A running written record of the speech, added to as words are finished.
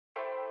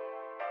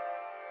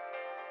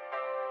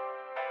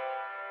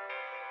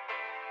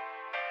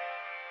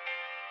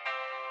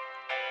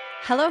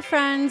Hello,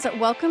 friends.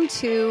 Welcome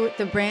to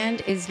the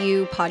Brand Is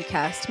You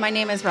podcast. My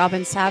name is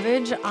Robin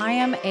Savage. I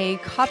am a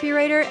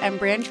copywriter and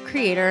brand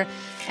creator,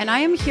 and I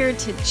am here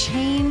to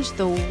change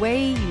the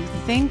way you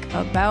think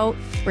about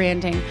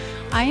branding.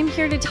 I am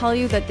here to tell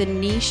you that the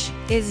niche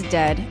is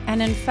dead.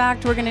 And in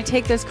fact, we're going to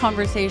take this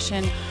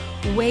conversation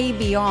way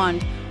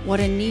beyond what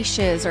a niche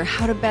is or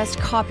how to best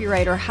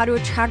copywrite or how to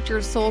attract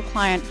your soul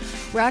client.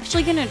 We're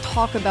actually going to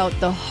talk about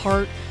the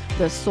heart,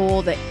 the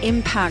soul, the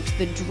impact,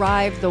 the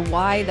drive, the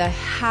why, the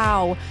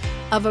how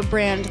of a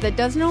brand that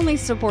doesn't only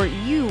support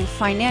you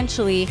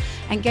financially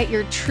and get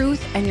your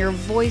truth and your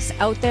voice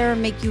out there,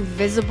 make you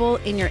visible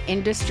in your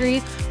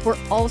industry. We're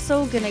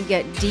also going to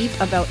get deep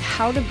about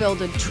how to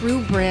build a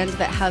true brand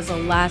that has a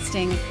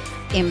lasting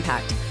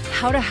impact.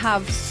 How to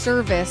have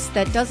service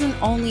that doesn't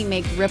only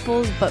make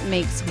ripples, but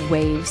makes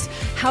waves.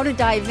 How to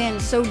dive in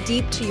so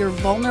deep to your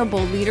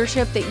vulnerable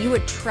leadership that you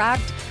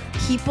attract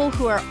people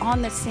who are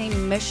on the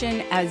same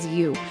mission as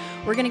you.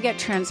 We're going to get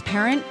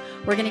transparent.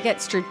 We're going to get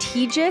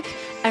strategic.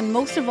 And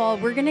most of all,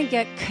 we're going to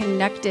get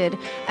connected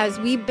as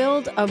we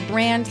build a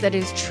brand that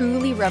is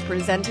truly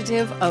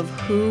representative of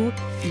who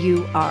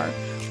you are.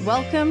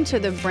 Welcome to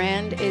The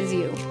Brand Is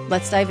You.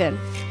 Let's dive in.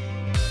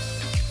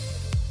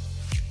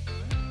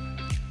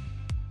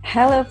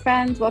 Hello,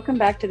 friends. Welcome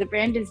back to the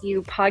Brand Is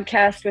You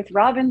podcast with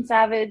Robin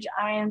Savage.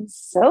 I am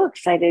so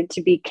excited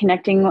to be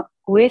connecting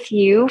with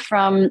you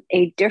from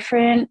a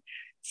different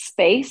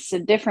space, a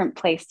different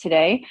place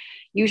today.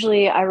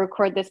 Usually I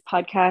record this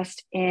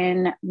podcast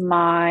in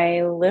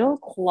my little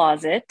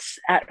closet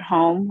at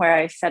home where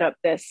I set up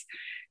this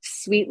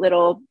sweet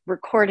little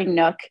recording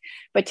nook.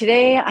 But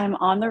today I'm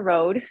on the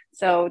road.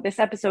 So this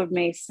episode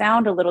may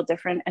sound a little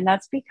different, and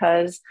that's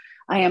because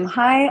I am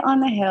high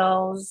on the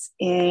hills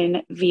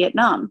in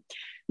Vietnam.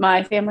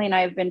 My family and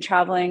I have been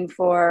traveling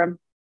for,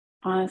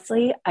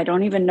 honestly, I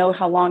don't even know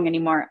how long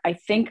anymore. I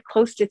think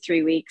close to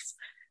 3 weeks.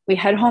 We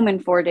head home in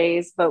 4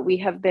 days, but we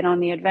have been on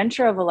the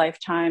adventure of a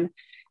lifetime,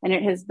 and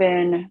it has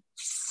been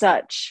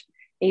such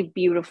a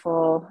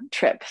beautiful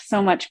trip.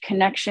 So much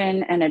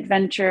connection and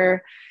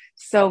adventure,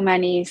 so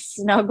many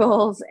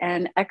snuggles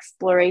and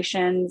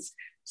explorations,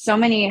 so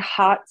many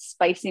hot,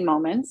 spicy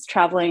moments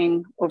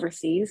traveling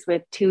overseas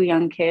with 2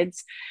 young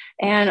kids,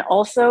 and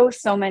also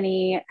so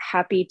many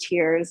happy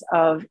tears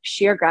of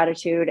sheer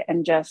gratitude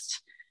and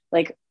just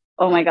like,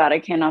 oh my God, I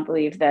cannot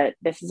believe that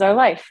this is our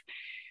life.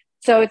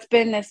 So it's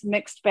been this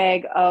mixed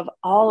bag of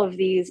all of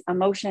these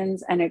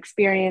emotions and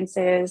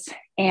experiences,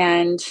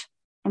 and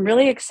I'm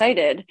really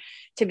excited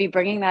to be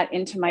bringing that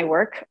into my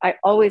work. I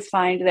always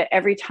find that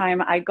every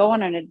time I go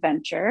on an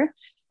adventure,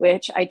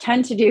 which I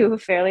tend to do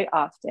fairly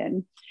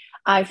often,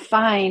 I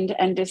find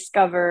and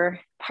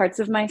discover parts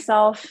of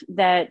myself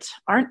that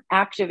aren't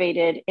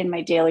activated in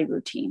my daily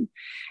routine.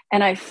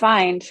 And I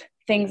find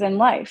things in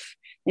life,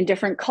 in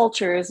different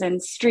cultures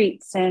and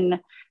streets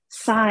and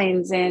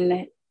signs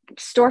and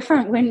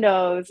storefront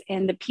windows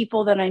and the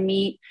people that I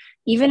meet,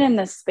 even in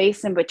the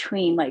space in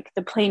between, like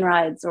the plane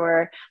rides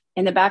or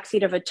in the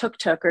backseat of a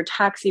tuk-tuk or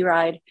taxi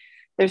ride.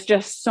 There's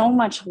just so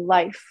much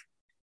life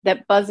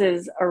that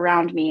buzzes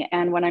around me.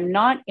 And when I'm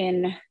not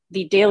in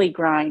the daily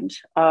grind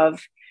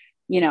of,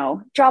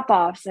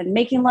 drop-offs and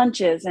making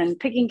lunches and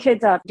picking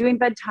kids up, doing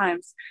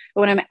bedtimes,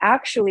 but when I'm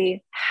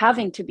actually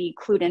having to be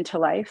clued into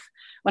life,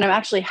 when I'm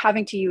actually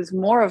having to use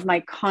more of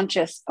my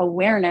conscious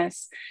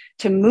awareness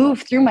to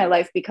move through my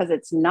life because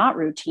it's not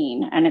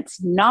routine and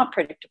it's not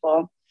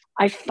predictable,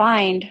 I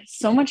find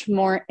so much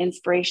more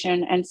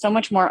inspiration and so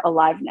much more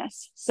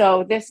aliveness.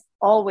 So this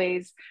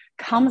always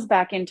comes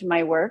back into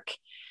my work,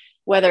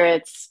 whether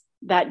it's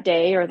that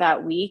day or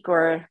that week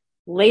or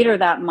later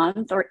that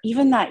month or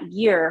even that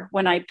year,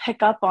 when I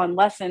pick up on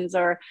lessons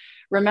or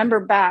remember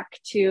back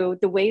to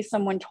the way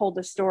someone told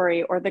a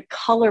story or the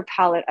color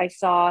palette I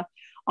saw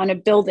on a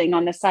building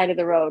on the side of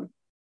the road.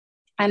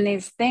 And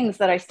these things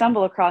that I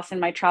stumble across in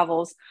my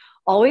travels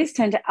always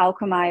tend to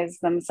alchemize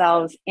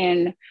themselves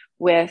in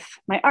with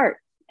my art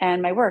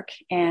and my work,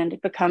 and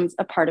it becomes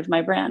a part of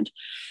my brand.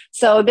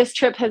 So this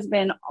trip has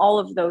been all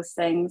of those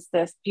things,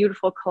 this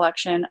beautiful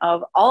collection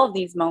of all of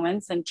these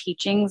moments and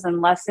teachings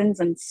and lessons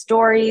and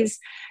stories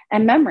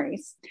and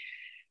memories.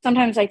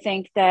 Sometimes I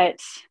think that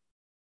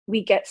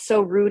we get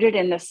so rooted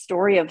in the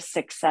story of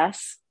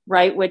success,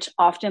 right? Which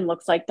often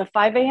looks like the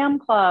 5 a.m.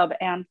 club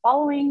and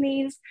following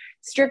these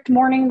strict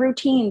morning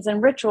routines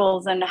and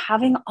rituals and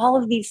having all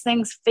of these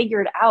things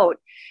figured out.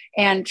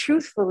 And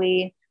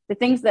truthfully, the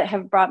things that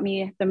have brought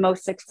me the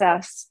most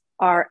success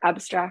are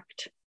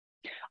abstract,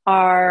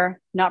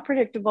 are not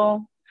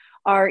predictable,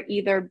 are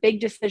either big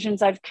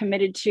decisions I've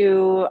committed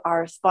to,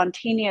 are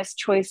spontaneous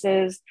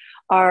choices,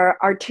 are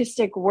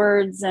artistic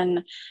words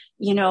and,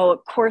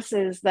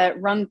 courses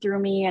that run through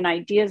me and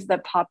ideas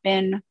that pop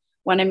in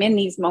when I'm in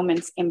these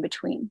moments in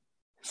between.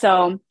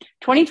 So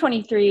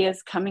 2023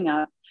 is coming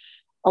up.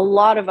 A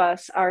lot of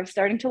us are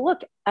starting to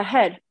look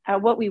ahead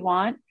at what we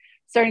want,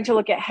 starting to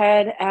look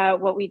ahead at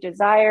what we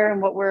desire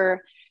and what we're,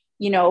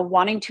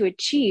 wanting to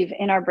achieve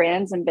in our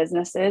brands and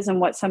businesses and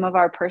what some of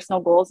our personal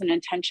goals and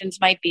intentions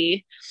might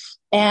be.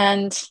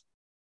 And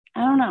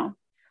I don't know,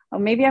 oh,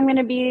 maybe I'm going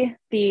to be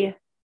the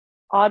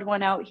odd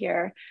one out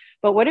here.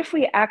 But what if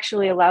we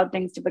actually allowed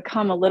things to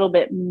become a little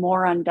bit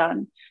more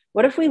undone?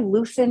 What if we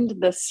loosened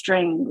the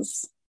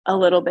strings a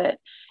little bit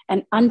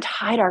and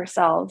untied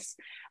ourselves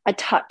a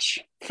touch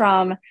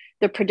from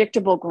the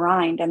predictable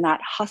grind and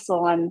that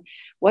hustle? And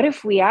what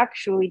if we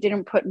actually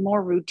didn't put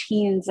more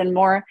routines and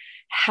more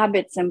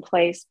habits in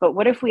place? But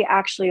what if we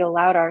actually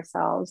allowed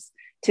ourselves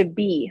to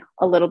be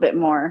a little bit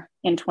more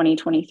in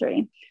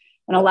 2023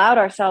 and allowed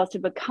ourselves to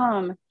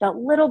become that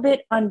little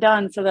bit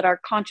undone, so that our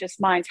conscious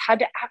minds had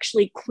to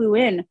actually clue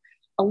in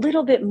a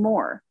little bit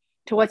more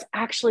to what's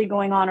actually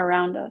going on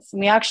around us. And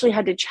we actually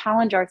had to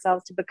challenge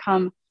ourselves to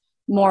become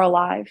more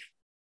alive.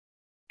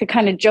 The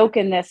kind of joke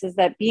in this is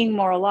that being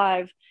more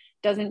alive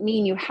doesn't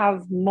mean you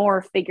have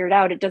more figured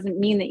out. It doesn't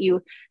mean that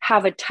you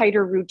have a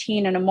tighter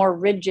routine and a more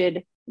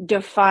rigid,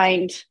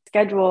 defined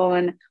schedule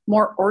and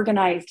more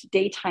organized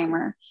day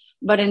timer.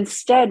 But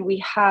instead, we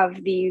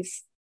have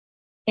these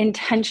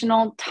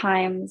intentional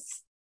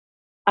times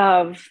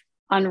of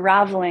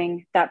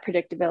unraveling that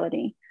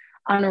predictability,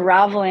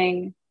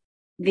 unraveling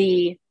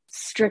the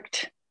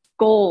strict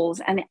goals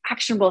and the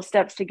actionable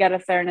steps to get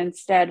us there, and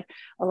instead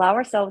allow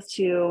ourselves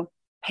to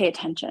pay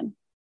attention,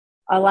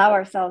 allow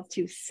ourselves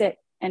to sit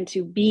and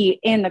to be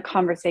in the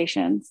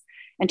conversations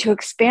and to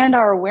expand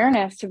our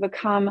awareness to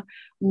become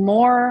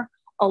more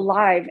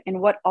alive in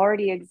what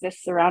already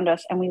exists around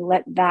us. And we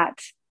let that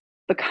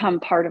become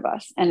part of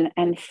us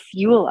and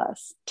fuel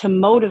us, to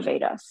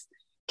motivate us,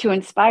 to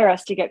inspire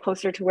us to get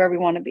closer to where we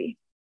want to be.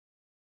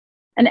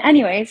 And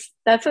anyways,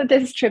 that's what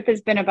this trip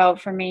has been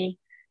about for me.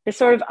 This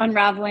sort of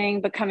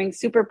unraveling, becoming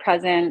super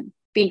present,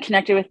 being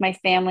connected with my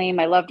family,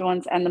 my loved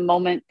ones, and the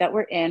moment that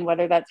we're in,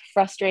 whether that's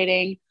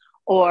frustrating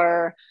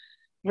or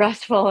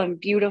restful and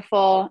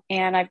beautiful.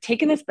 And I've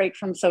taken this break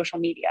from social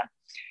media,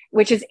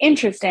 which is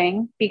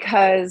interesting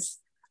because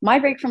my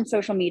break from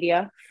social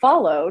media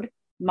followed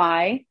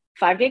my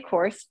 5-day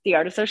course, The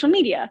Art of Social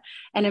Media.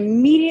 And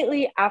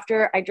immediately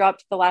after I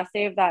dropped the last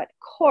day of that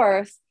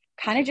course,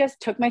 kind of just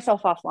took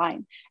myself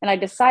offline. And I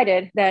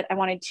decided that I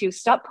wanted to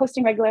stop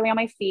posting regularly on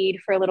my feed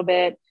for a little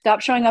bit,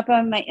 stop showing up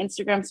on my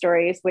Instagram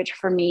stories, which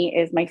for me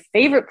is my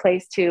favorite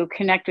place to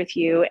connect with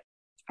you.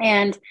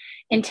 And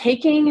in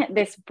taking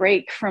this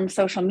break from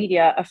social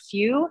media, a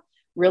few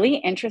really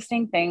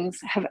interesting things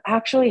have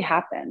actually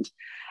happened.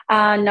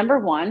 Number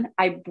one,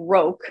 I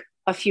broke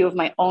a few of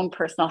my own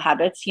personal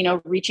habits,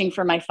 reaching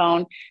for my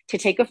phone to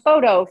take a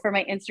photo for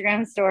my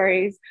Instagram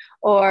stories,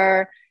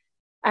 or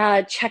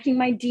checking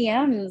my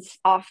DMs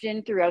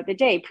often throughout the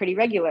day pretty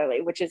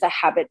regularly, which is a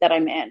habit that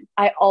I'm in.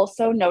 I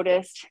also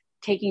noticed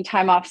taking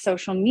time off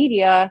social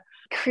media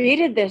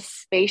created this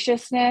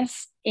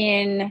spaciousness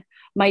in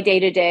my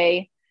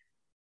day-to-day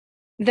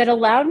that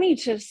allowed me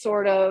to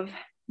sort of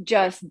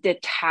just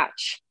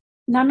detach.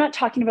 Now, I'm not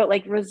talking about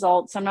like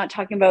results. I'm not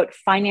talking about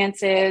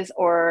finances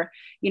or,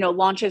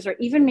 launches or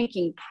even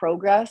making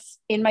progress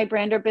in my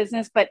brand or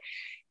business, but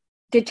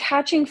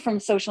detaching from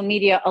social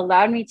media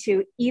allowed me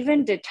to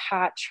even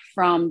detach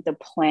from the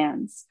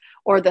plans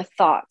or the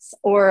thoughts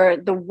or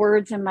the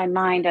words in my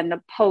mind and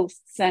the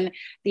posts and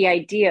the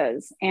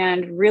ideas,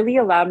 and really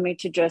allowed me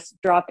to just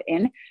drop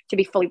in, to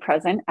be fully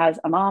present as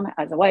a mom,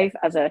 as a wife,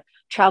 as a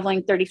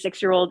traveling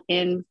 36-year-old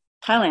in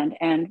Thailand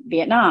and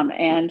Vietnam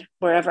and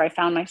wherever I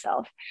found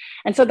myself.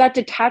 And so that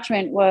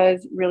detachment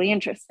was really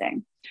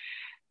interesting.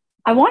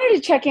 I wanted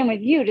to check in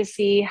with you to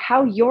see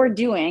how you're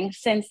doing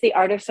since The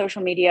Art of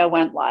Social Media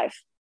went live.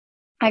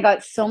 I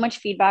got so much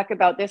feedback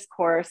about this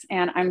course,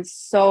 and I'm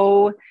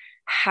so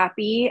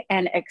happy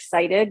and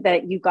excited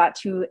that you got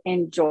to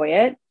enjoy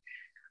it.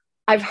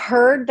 I've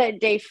heard that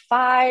day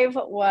 5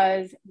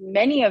 was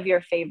many of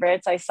your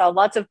favorites. I saw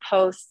lots of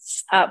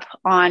posts up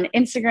on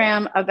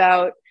Instagram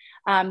about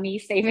me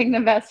saving the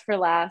best for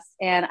last.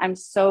 And I'm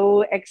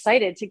so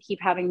excited to keep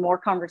having more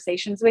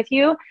conversations with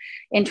you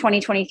in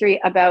 2023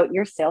 about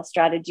your sales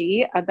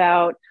strategy,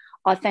 about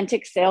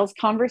authentic sales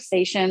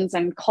conversations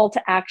and call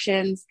to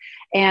actions,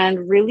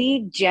 and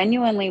really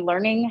genuinely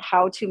learning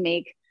how to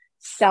make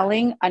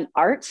selling an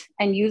art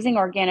and using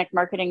organic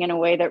marketing in a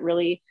way that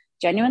really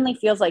genuinely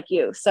feels like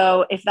you.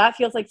 So if that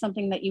feels like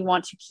something that you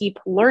want to keep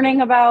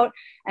learning about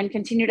and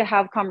continue to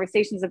have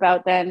conversations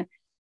about, then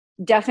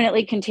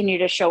definitely continue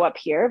to show up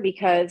here,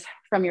 because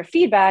from your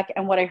feedback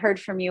and what I heard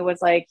from you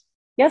was like,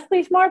 yes,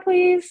 please, more,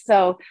 please.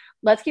 So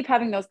let's keep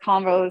having those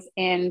convos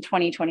in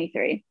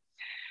 2023.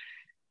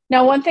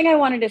 Now, one thing I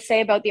wanted to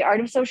say about The Art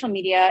of Social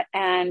Media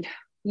and,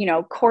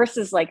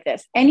 courses like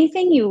this,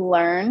 anything you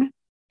learn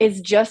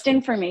is just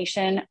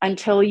information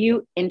until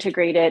you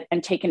integrate it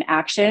and take an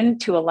action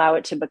to allow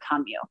it to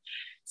become you.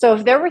 So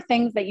if there were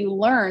things that you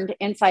learned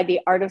inside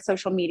The Art of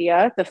Social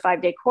Media, the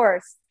 5-day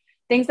course,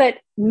 things that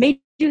made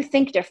you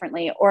think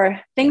differently, or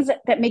things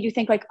that made you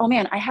think like, oh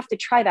man, I have to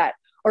try that,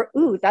 or,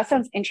 ooh, that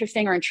sounds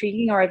interesting or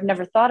intriguing, or I've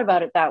never thought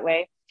about it that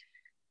way.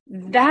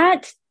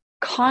 That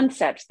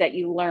concept that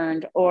you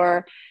learned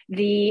or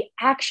the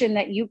action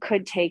that you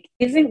could take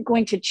isn't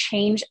going to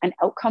change an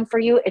outcome for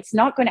you. It's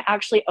not going to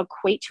actually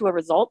equate to a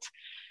result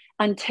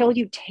until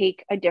you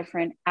take a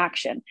different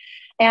action.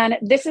 And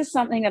this is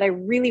something that I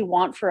really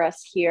want for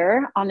us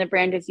here on the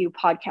Brand Is You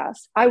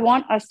podcast. I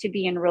want us to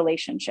be in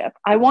relationship.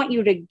 I want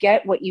you to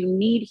get what you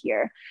need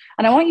here.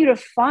 And I want you to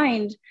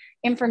find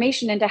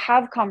information and to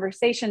have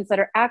conversations that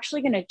are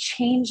actually going to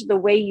change the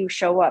way you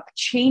show up,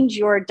 change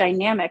your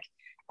dynamic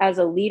as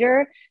a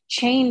leader,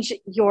 change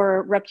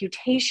your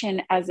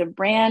reputation as a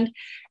brand,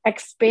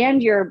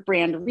 expand your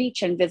brand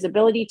reach and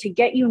visibility to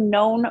get you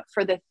known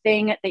for the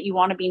thing that you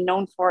want to be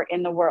known for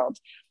in the world.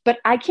 But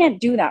I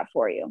can't do that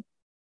for you.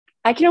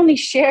 I can only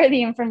share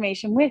the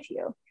information with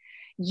you.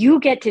 You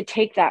get to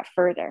take that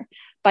further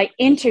by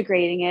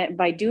integrating it,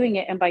 by doing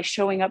it, and by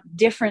showing up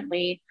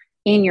differently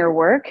in your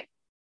work.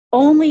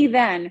 Only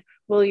then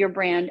will your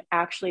brand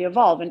actually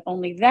evolve, and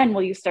only then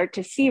will you start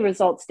to see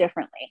results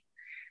differently.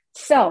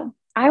 So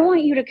I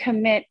want you to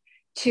commit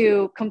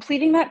to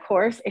completing that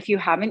course if you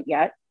haven't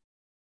yet.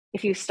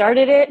 If you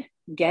started it,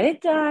 get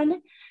it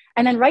done,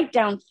 and then write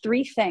down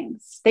 3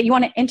 things that you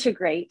want to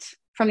integrate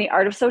from the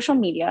art of social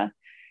media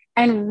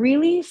and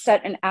really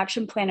set an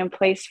action plan in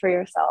place for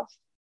yourself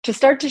to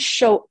start to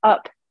show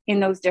up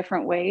in those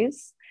different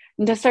ways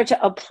and to start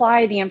to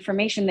apply the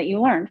information that you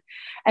learned.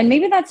 And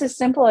maybe that's as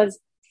simple as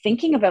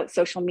thinking about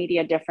social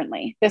media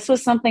differently. This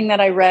was something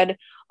that I read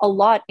a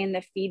lot in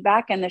the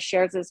feedback and the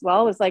shares as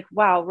well. It was like,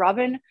 wow,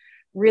 Robin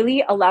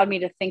really allowed me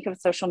to think of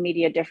social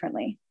media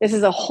differently. This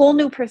is a whole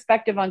new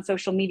perspective on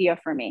social media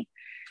for me.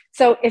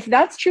 So if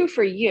that's true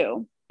for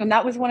you, and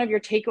that was one of your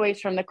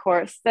takeaways from the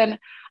course, then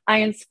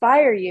I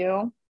inspire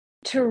you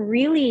to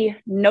really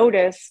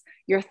notice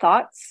your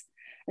thoughts,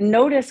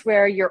 notice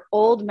where your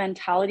old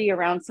mentality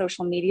around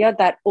social media,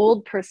 that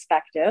old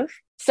perspective,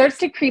 starts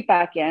to creep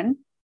back in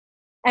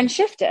and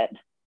shift it,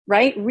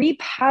 right?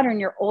 Repattern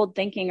your old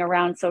thinking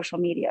around social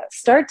media.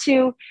 Start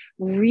to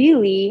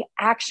really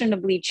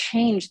actionably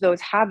change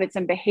those habits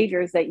and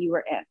behaviors that you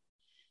were in.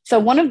 So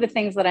one of the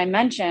things that I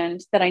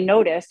mentioned that I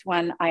noticed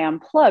when I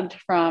unplugged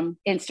from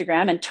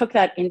Instagram and took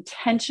that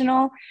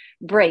intentional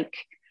break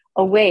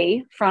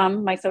away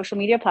from my social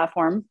media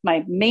platform,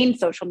 my main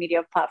social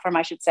media platform,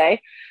 I should say,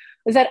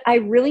 was that I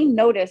really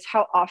noticed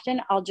how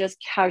often I'll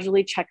just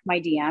casually check my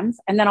DMs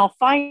and then I'll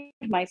find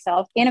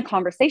myself in a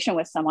conversation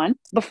with someone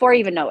before I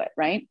even know it,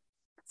 right?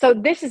 So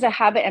this is a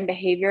habit and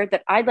behavior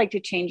that I'd like to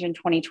change in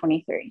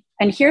 2023.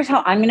 And here's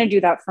how I'm going to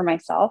do that for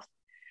myself.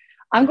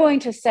 I'm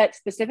going to set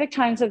specific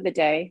times of the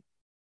day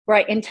where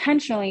I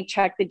intentionally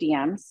check the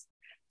DMs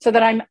so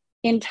that I'm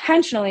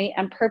intentionally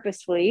and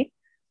purposefully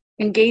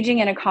engaging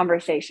in a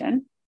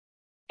conversation,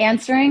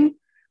 answering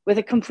with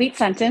a complete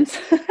sentence,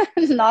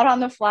 not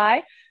on the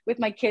fly, with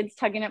my kids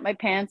tugging at my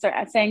pants or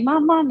saying,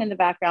 "Mom, Mom" in the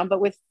background,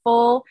 but with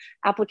full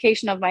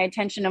application of my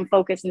attention and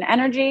focus and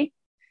energy.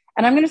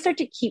 And I'm going to start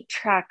to keep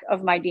track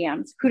of my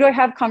DMs. Who do I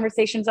have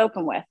conversations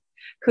open with?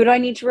 Who do I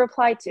need to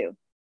reply to?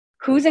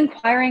 Who's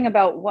inquiring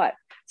about what?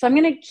 So I'm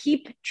going to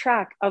keep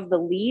track of the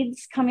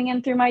leads coming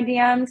in through my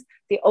DMs,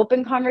 the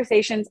open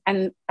conversations,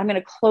 and I'm going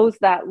to close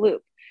that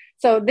loop.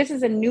 So this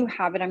is a new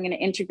habit I'm going to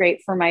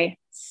integrate for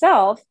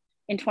myself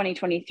in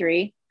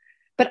 2023.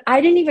 But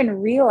I didn't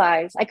even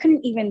realize, I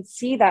couldn't even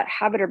see that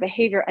habit or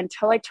behavior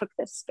until I took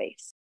this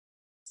space,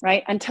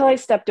 right? Until I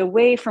stepped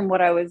away from what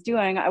I was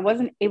doing, I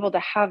wasn't able to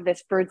have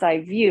this bird's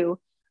eye view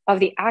of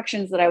the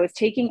actions that I was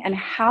taking and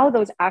how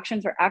those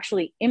actions are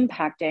actually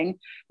impacting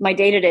my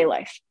day-to-day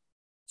life.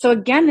 So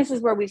again, this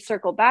is where we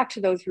circle back to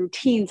those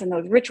routines and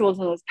those rituals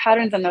and those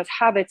patterns and those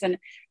habits, and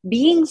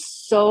being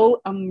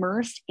so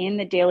immersed in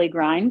the daily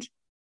grind,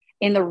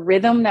 in the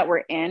rhythm that we're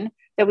in,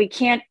 that we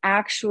can't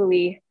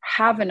actually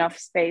have enough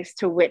space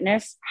to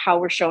witness how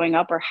we're showing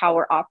up or how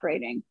we're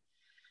operating.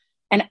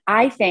 And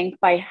I think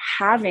by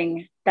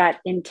having that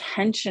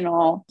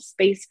intentional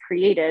space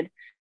created,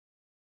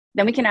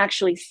 then we can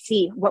actually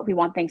see what we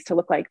want things to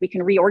look like. We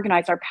can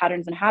reorganize our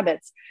patterns and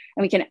habits,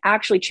 and we can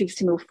actually choose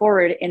to move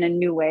forward in a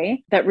new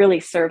way that really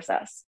serves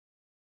us.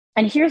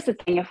 And here's the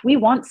thing, if we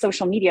want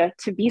social media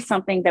to be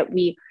something that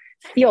we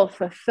feel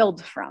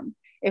fulfilled from,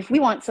 if we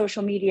want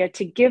social media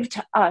to give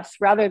to us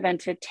rather than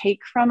to take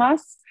from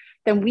us,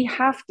 then we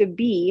have to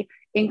be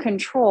in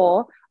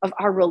control of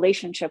our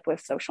relationship with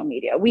social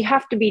media. We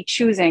have to be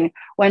choosing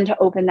when to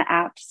open the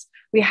apps.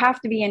 We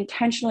have to be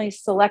intentionally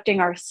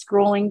selecting our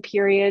scrolling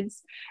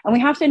periods, and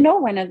we have to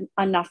know when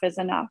enough is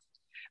enough.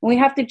 And we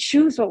have to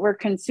choose what we're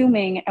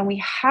consuming, and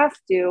we have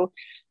to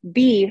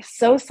be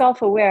so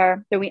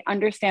self-aware that we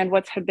understand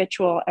what's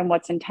habitual and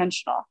what's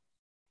intentional.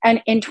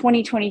 And in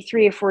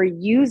 2023, if we're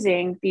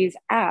using these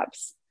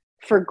apps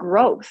for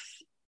growth,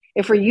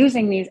 if we're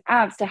using these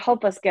apps to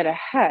help us get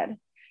ahead,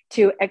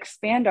 to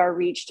expand our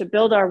reach, to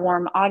build our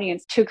warm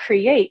audience, to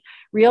create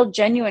real,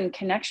 genuine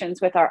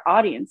connections with our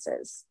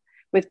audiences,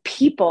 with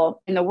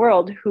people in the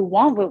world who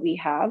want what we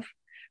have,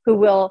 who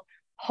will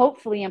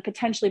hopefully and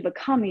potentially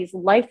become these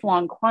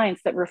lifelong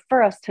clients that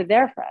refer us to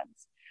their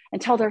friends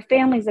and tell their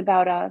families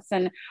about us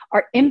and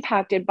are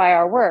impacted by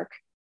our work,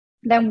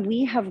 then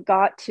we have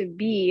got to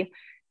be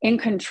in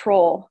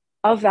control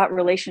of that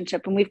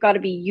relationship. And we've got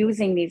to be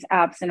using these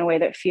apps in a way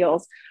that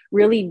feels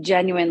really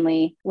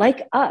genuinely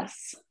like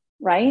us,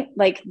 right?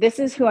 Like, this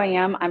is who I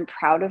am. I'm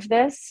proud of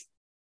this.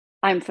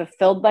 I'm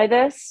fulfilled by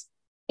this,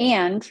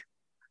 and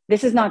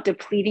this is not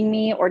depleting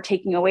me or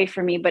taking away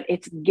from me, but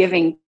it's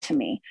giving to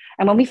me.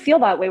 And when we feel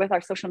that way with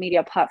our social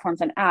media platforms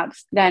and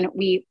apps, then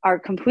we are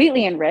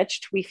completely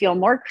enriched. We feel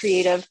more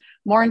creative,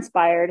 more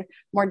inspired,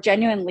 more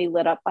genuinely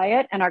lit up by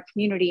it. And our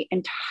community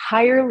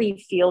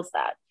entirely feels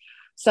that.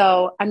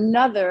 So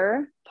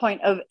another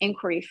point of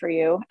inquiry for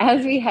you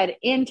as we head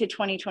into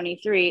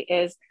 2023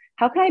 is,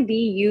 how can I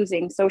be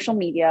using social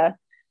media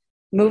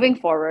moving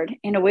forward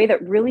in a way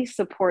that really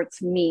supports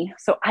me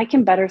so I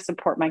can better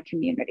support my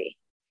community?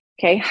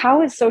 Okay,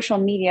 how is social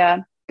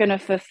media going to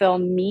fulfill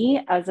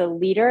me as a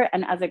leader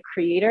and as a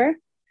creator?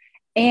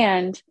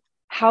 And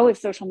how is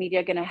social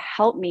media going to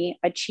help me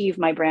achieve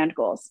my brand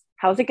goals?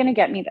 How is it going to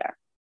get me there?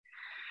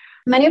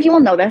 Many of you will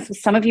know this,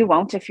 some of you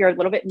won't if you're a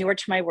little bit newer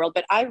to my world,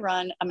 but I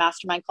run a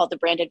mastermind called the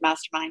Branded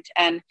Mastermind.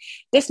 And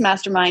this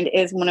mastermind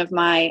is one of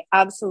my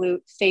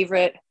absolute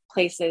favorite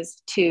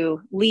places to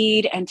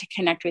lead and to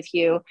connect with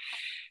you.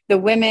 The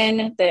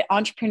women, the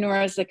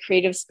entrepreneurs, the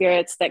creative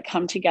spirits that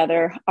come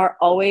together are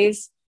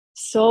always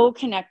so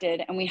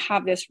connected, and we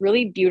have this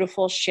really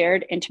beautiful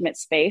shared intimate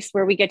space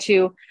where we get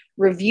to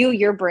review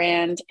your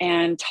brand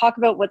and talk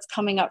about what's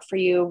coming up for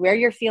you, where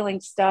you're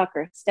feeling stuck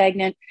or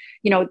stagnant.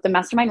 The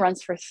mastermind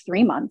runs for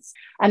 3 months,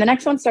 and the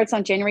next one starts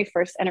on January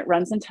 1st and it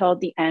runs until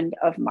the end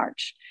of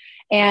March.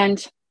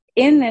 And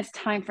in this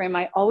time frame,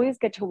 I always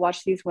get to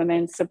watch these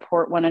women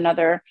support one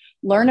another,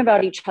 learn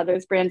about each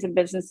other's brands and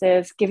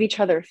businesses, give each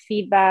other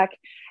feedback,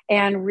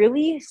 and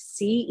really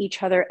see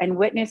each other and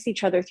witness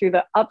each other through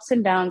the ups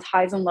and downs,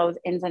 highs and lows,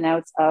 ins and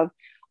outs of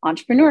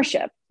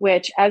entrepreneurship,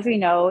 which, as we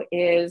know,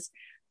 is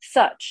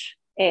such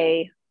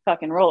a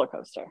fucking roller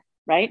coaster,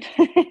 right?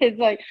 It's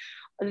like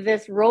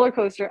this roller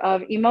coaster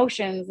of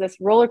emotions, this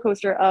roller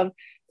coaster of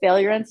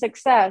failure and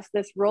success,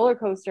 this roller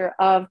coaster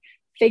of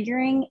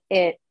figuring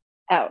it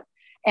out.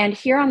 And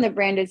here on the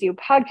Brand Is You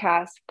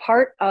podcast,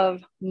 part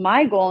of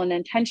my goal and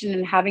intention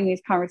in having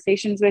these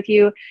conversations with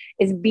you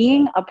is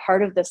being a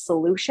part of the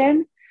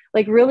solution,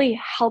 like really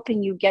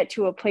helping you get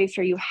to a place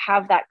where you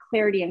have that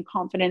clarity and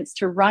confidence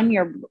to run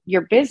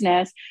your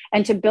business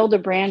and to build a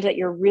brand that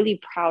you're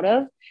really proud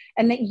of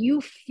and that you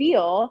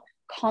feel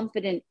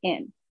confident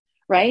in,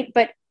 right?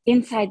 But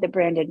inside the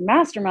Branded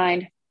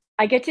Mastermind,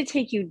 I get to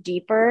take you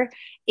deeper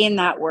in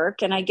that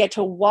work, and I get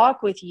to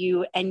walk with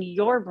you and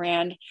your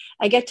brand.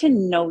 I get to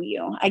know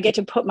you. I get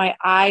to put my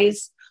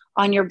eyes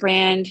on your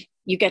brand.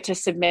 You get to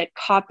submit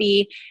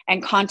copy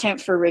and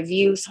content for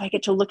review. So I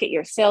get to look at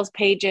your sales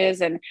pages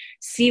and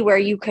see where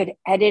you could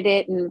edit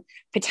it and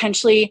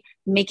potentially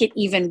make it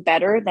even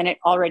better than it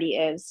already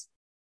is.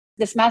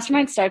 This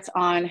mastermind starts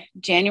on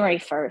January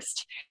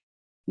 1st.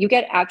 You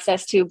get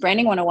access to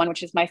Branding 101,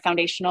 which is my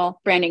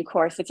foundational branding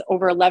course. It's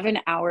over 11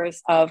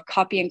 hours of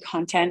copy and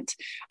content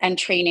and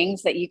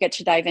trainings that you get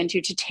to dive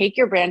into to take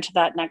your brand to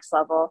that next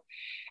level.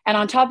 And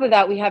on top of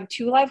that, we have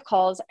 2 live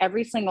calls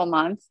every single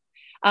month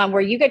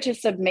where you get to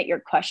submit your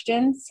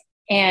questions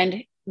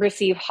and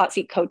receive hot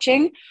seat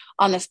coaching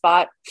on the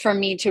spot for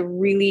me to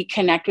really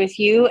connect with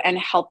you and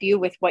help you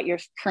with what your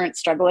current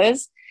struggle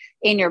is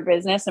in your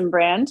business and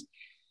brand.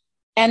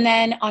 And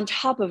then on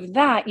top of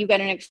that, you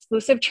get an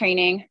exclusive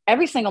training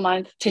every single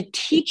month to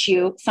teach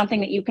you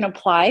something that you can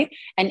apply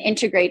and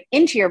integrate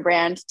into your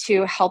brand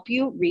to help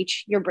you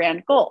reach your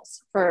brand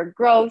goals for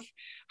growth,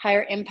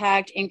 higher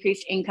impact,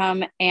 increased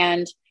income,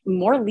 and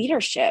more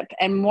leadership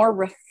and more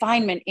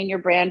refinement in your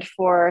brand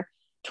for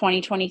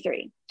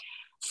 2023.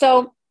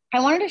 So I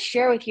wanted to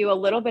share with you a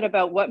little bit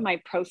about what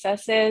my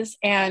process is.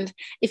 And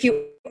if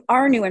you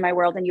are new in my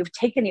world and you've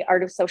taken the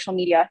art of social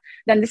media,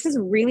 then this is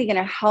really going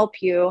to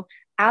help you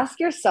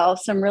ask yourself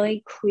some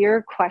really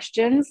clear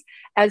questions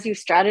as you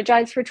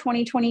strategize for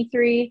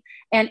 2023.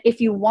 And if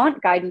you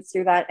want guidance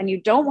through that and you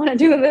don't want to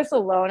do this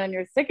alone and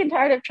you're sick and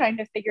tired of trying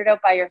to figure it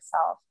out by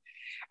yourself.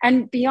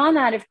 And beyond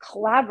that, if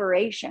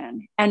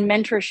collaboration and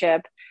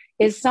mentorship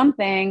is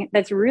something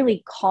that's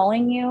really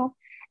calling you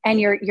and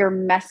your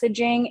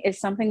messaging is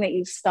something that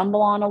you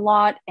stumble on a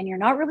lot and you're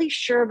not really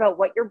sure about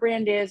what your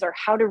brand is or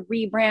how to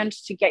rebrand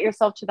to get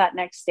yourself to that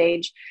next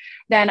stage,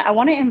 then I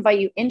want to invite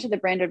you into the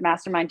Branded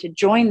Mastermind to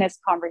join this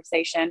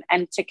conversation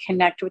and to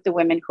connect with the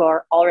women who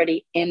are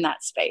already in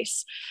that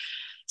space.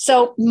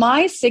 So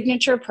my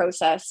signature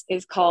process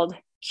is called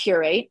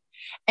Curate,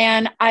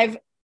 and I've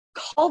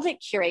called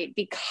it Curate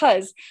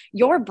because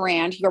your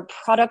brand, your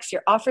products,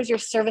 your offers, your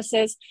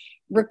services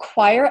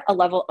require a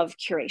level of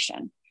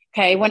curation.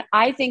 Okay, when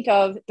I think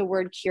of the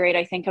word curate,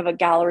 I think of a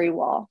gallery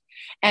wall,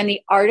 and the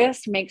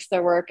artist makes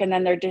their work and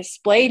then they're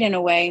displayed in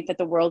a way that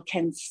the world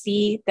can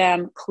see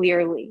them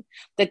clearly,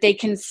 that they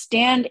can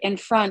stand in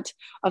front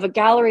of a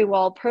gallery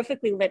wall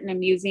perfectly lit in a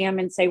museum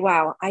and say,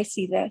 wow, I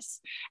see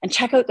this, and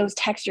check out those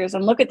textures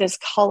and look at this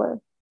color,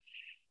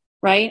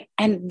 right?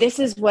 And this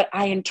is what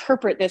I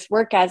interpret this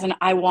work as, and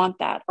I want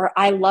that, or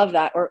I love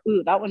that, or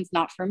ooh, that one's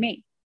not for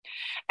me.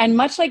 And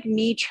much like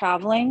me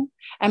traveling,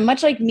 and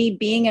much like me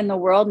being in the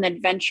world and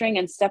adventuring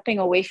and stepping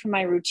away from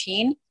my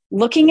routine,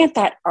 looking at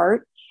that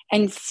art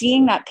and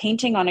seeing that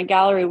painting on a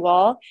gallery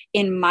wall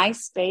in my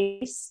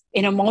space,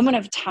 in a moment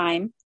of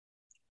time,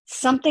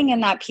 something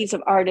in that piece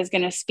of art is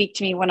going to speak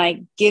to me when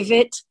I give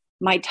it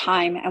my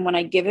time and when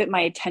I give it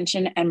my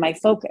attention and my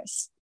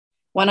focus.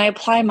 When I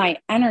apply my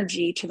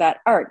energy to that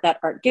art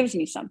gives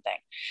me something.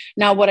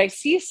 Now, what I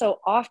see so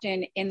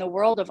often in the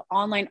world of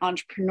online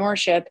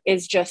entrepreneurship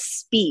is just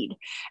speed.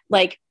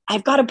 Like,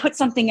 I've got to put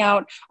something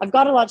out. I've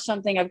got to launch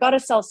something. I've got to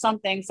sell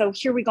something. So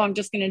here we go. I'm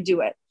just going to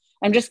do it.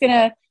 I'm just going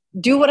to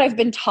do what I've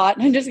been taught.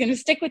 I'm just going to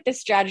stick with this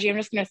strategy. I'm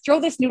just going to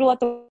throw this noodle at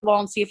the wall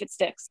and see if it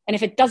sticks. And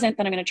if it doesn't,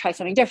 then I'm going to try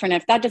something different.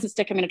 And if that doesn't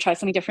stick, I'm going to try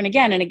something different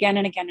again and again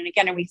and again and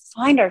again. And we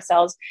find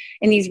ourselves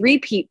in these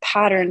repeat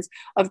patterns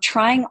of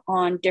trying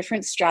on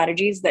different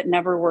strategies that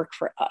never work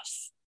for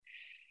us,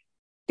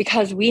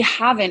 because we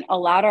haven't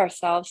allowed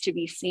ourselves to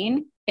be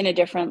seen in a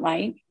different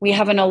light. We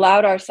haven't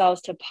allowed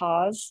ourselves to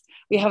pause.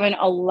 We haven't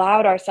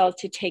allowed ourselves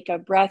to take a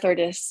breath or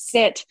to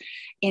sit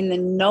in the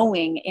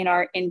knowing, in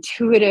our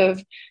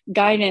intuitive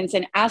guidance,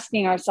 and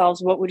asking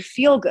ourselves what would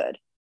feel good,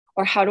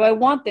 or how do I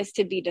want this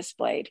to be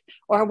displayed,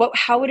 or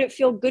how would it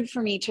feel good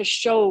for me to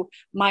show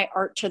my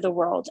art to the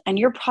world? And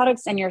your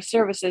products and your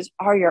services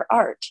are your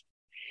art.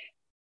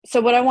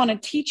 So what I want to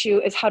teach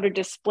you is how to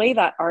display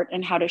that art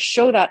and how to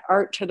show that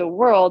art to the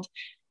world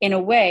in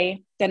a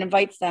way that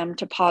invites them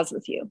to pause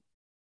with you,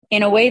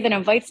 in a way that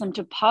invites them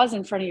to pause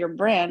in front of your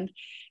brand,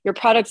 your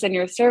products and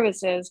your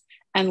services,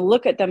 and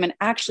look at them and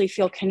actually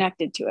feel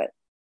connected to it.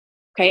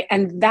 Okay.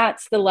 And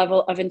that's the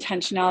level of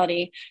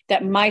intentionality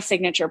that my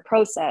signature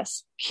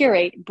process,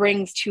 Curate,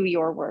 brings to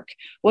your work.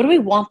 What do we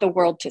want the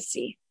world to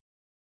see?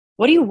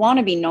 What do you want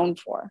to be known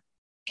for?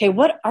 Okay.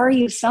 What are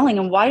you selling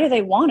and why do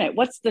they want it?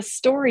 What's the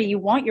story you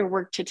want your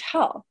work to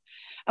tell?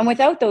 And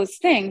without those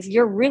things,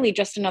 you're really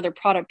just another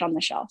product on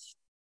the shelf.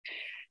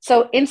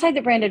 So inside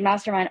the Branded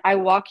Mastermind, I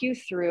walk you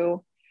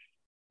through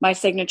my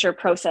signature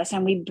process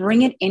and we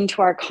bring it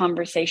into our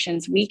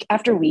conversations week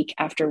after week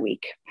after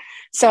week.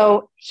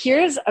 So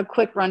here's a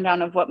quick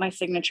rundown of what my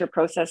signature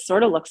process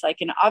sort of looks like.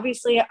 And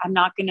obviously, I'm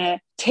not going to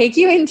take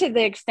you into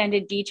the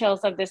extended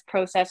details of this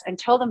process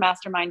until the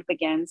mastermind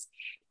begins.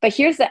 But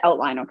here's the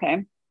outline,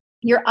 okay?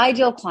 Your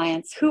ideal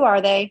clients, who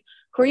are they?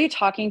 Who are you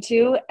talking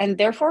to? And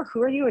therefore,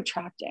 who are you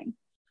attracting?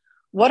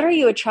 What are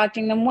you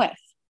attracting them with?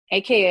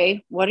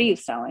 AKA, what are you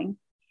selling?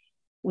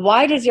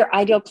 Why does your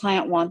ideal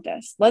client want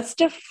this? Let's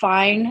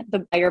define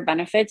the buyer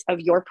benefits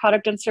of your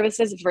product and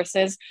services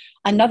versus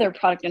another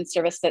product and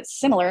service that's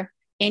similar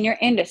in your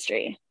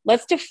industry.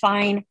 Let's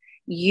define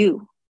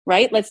you,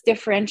 right? Let's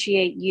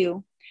differentiate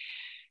you.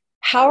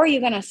 How are you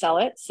going to sell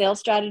it?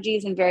 Sales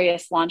strategies and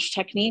various launch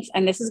techniques.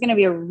 And this is going to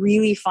be a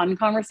really fun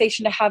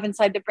conversation to have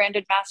inside the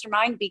Branded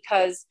Mastermind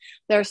because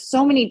there are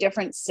so many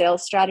different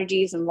sales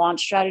strategies and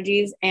launch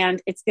strategies,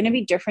 and it's going to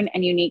be different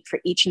and unique for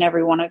each and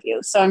every one of you.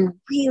 So I'm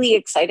really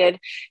excited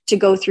to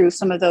go through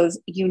some of those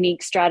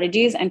unique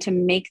strategies and to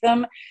make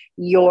them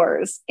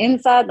yours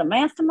inside the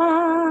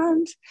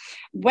mastermind.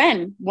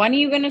 When are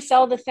you going to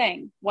sell the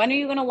thing? When are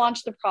you going to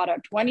launch the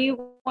product? When are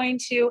you going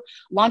to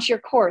launch your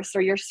course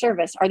or your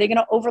service? Are they going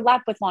to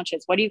overlap with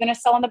launches? What are you going to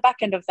sell on the back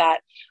end of that?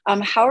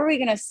 How are we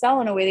going to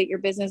sell in a way that your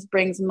business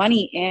brings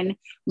money in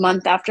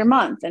month after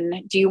month?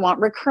 And do you want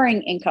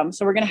recurring income?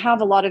 So we're going to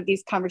have a lot of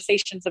these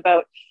conversations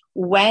about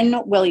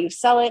when will you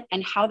sell it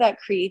and how that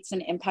creates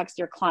and impacts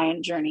your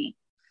client journey.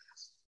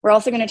 We're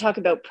also going to talk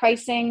about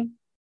pricing,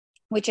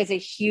 which is a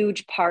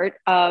huge part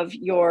of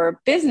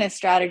your business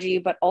strategy,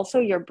 but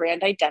also your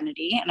brand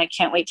identity. And I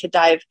can't wait to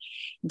dive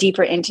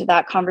deeper into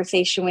that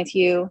conversation with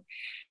you.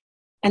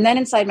 And then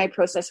inside my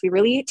process, we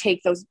really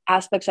take those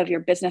aspects of your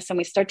business and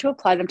we start to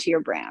apply them to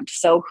your brand.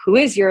 So who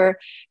is your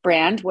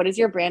brand? What is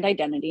your brand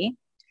identity?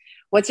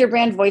 What's your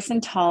brand voice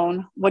and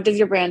tone? What does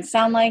your brand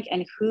sound like?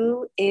 And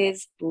who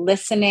is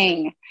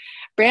listening?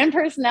 Brand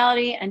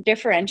personality and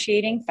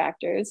differentiating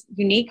factors,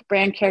 unique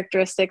brand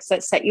characteristics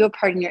that set you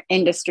apart in your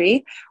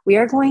industry. We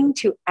are going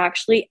to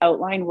actually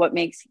outline what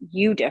makes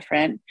you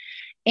different.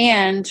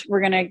 And we're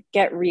going to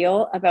get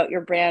real about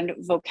your brand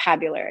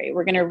vocabulary.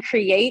 We're going to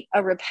create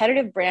a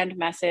repetitive brand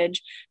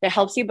message that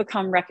helps you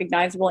become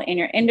recognizable in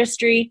your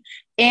industry.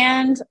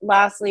 And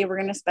lastly, we're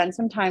going to spend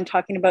some time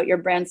talking about your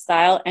brand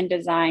style and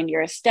design,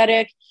 your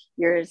aesthetic,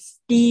 your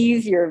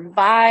steez, your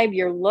vibe,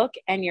 your look,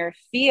 and your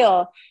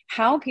feel,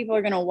 how people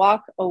are going to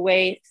walk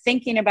away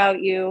thinking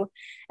about you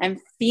and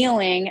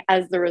feeling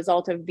as the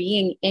result of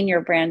being in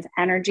your brand's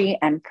energy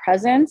and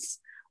presence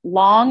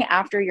long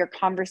after your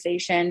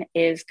conversation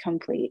is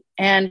complete.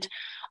 And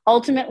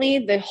ultimately,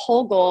 the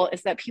whole goal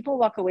is that people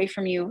walk away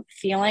from you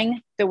feeling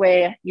the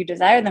way you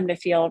desire them to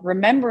feel,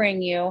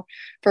 remembering you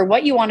for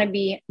what you want to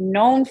be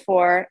known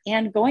for,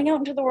 and going out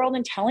into the world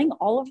and telling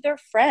all of their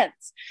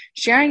friends,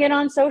 sharing it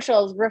on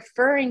socials,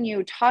 referring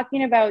you,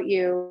 talking about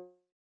you.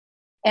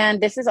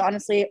 And this is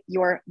honestly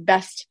your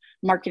best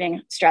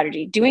marketing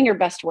strategy, doing your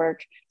best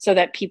work so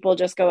that people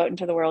just go out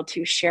into the world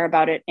to share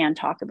about it and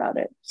talk about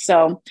it.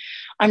 So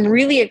I'm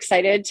really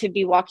excited to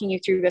be walking you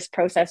through this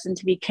process and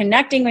to be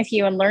connecting with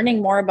you and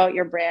learning more about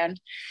your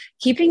brand,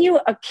 keeping you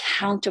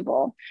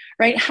accountable,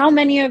 right? How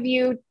many of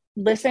you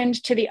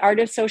listened to the Art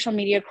of Social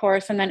Media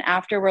course and then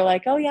after we're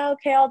like, oh yeah,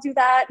 okay, I'll do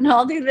that and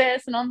I'll do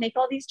this and I'll make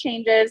all these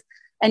changes.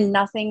 and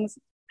nothing's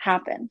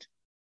happened,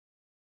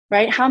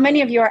 right? How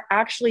many of you are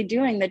actually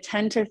doing the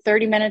 10 to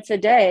 30 minutes a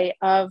day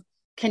of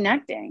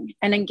connecting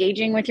and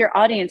engaging with your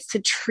audience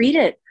to treat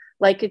it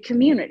like a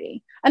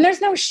community? And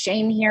there's no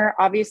shame here.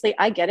 Obviously,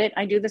 I get it.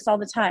 I do this all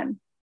the time,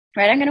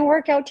 right? I'm going to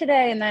work out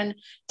today and then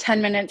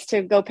 10 minutes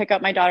to go pick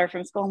up my daughter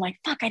from school. I'm like,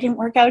 fuck, I didn't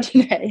work out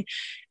today.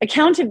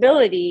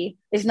 Accountability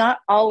is not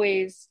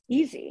always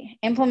easy.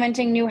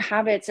 Implementing new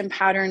habits and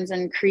patterns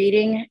and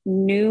creating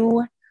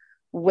new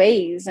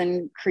ways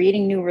and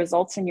creating new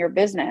results in your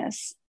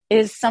business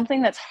is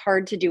something that's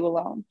hard to do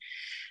alone.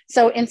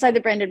 So inside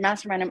the Branded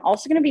Mastermind, I'm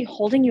also going to be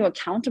holding you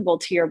accountable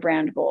to your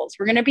brand goals.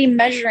 We're going to be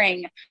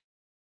measuring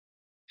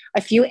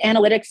a few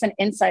analytics and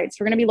insights.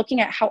 We're going to be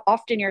looking at how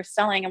often you're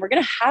selling, and we're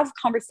going to have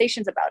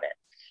conversations about it.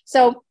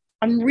 So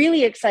I'm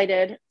really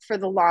excited for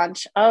the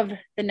launch of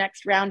the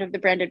next round of the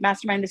Branded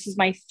Mastermind. This is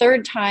my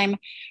third time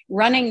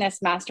running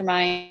this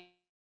mastermind.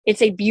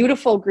 It's a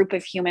beautiful group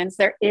of humans.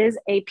 There is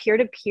a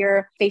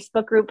peer-to-peer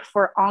Facebook group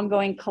for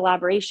ongoing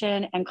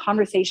collaboration and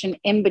conversation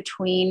in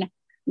between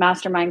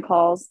mastermind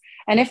calls.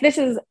 And if this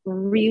is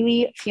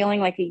really feeling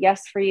like a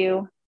yes for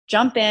you,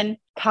 jump in,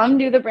 come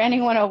do the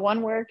Branding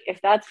 101 work. If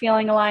that's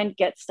feeling aligned,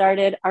 get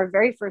started. Our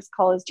very first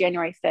call is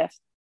January 5th.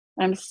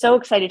 And I'm so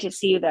excited to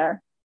see you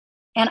there.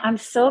 And I'm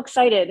so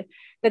excited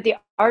that the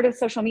art of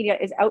social media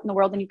is out in the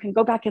world, and you can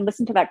go back and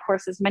listen to that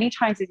course as many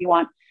times as you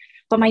want.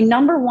 But my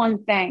number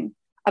one thing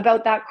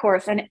about that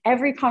course and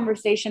every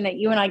conversation that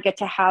you and I get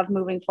to have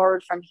moving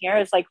forward from here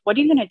is like, what are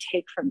you going to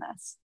take from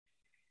this?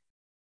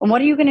 And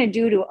what are you going to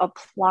do to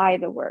apply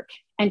the work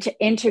and to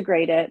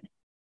integrate it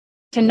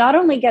to not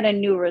only get a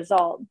new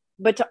result,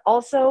 but to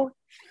also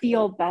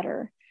feel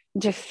better,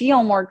 to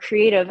feel more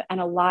creative and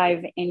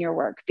alive in your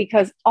work?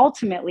 Because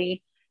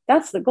ultimately,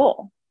 that's the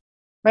goal,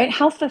 right?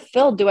 How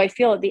fulfilled do I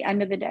feel at the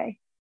end of the day?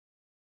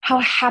 How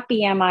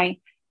happy am I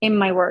in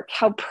my work?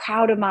 How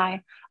proud am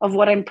I of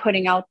what I'm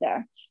putting out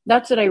there?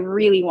 That's what I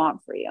really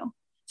want for you.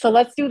 So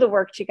let's do the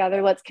work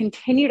together. Let's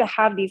continue to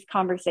have these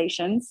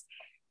conversations.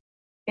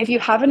 If you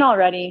haven't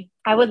already,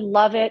 I would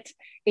love it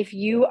if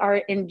you are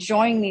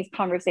enjoying these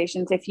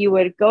conversations, if you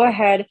would go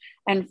ahead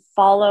and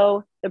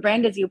follow the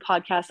Brand Is You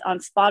podcast on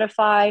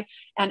Spotify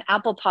and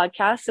Apple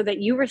Podcasts so that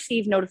you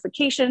receive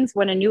notifications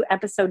when a new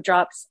episode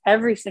drops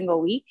every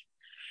single week.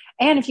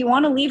 And if you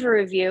want to leave a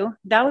review,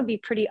 that would be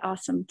pretty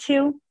awesome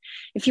too.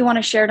 If you want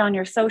to share it on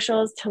your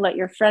socials to let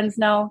your friends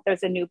know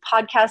there's a new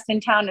podcast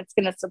in town, it's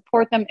going to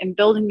support them in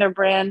building their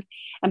brand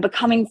and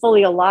becoming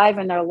fully alive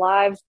in their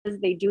lives as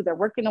they do their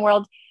work in the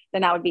world,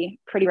 then that would be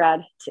pretty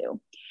rad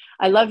too.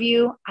 I love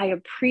you. I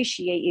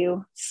appreciate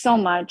you so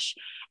much.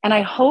 And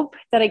I hope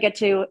that I get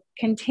to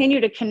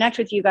continue to connect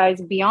with you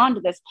guys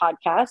beyond this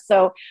podcast.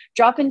 So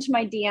drop into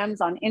my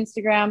DMs on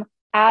Instagram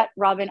at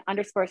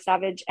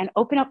Robin_Savage and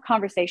open up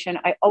conversation.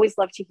 I always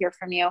love to hear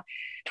from you.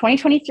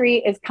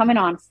 2023 is coming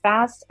on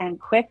fast and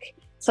quick.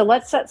 So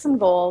let's set some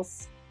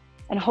goals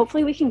and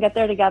hopefully we can get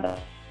there together.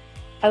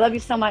 I love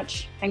you so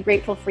much and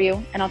grateful for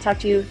you. And I'll talk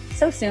to you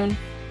so soon.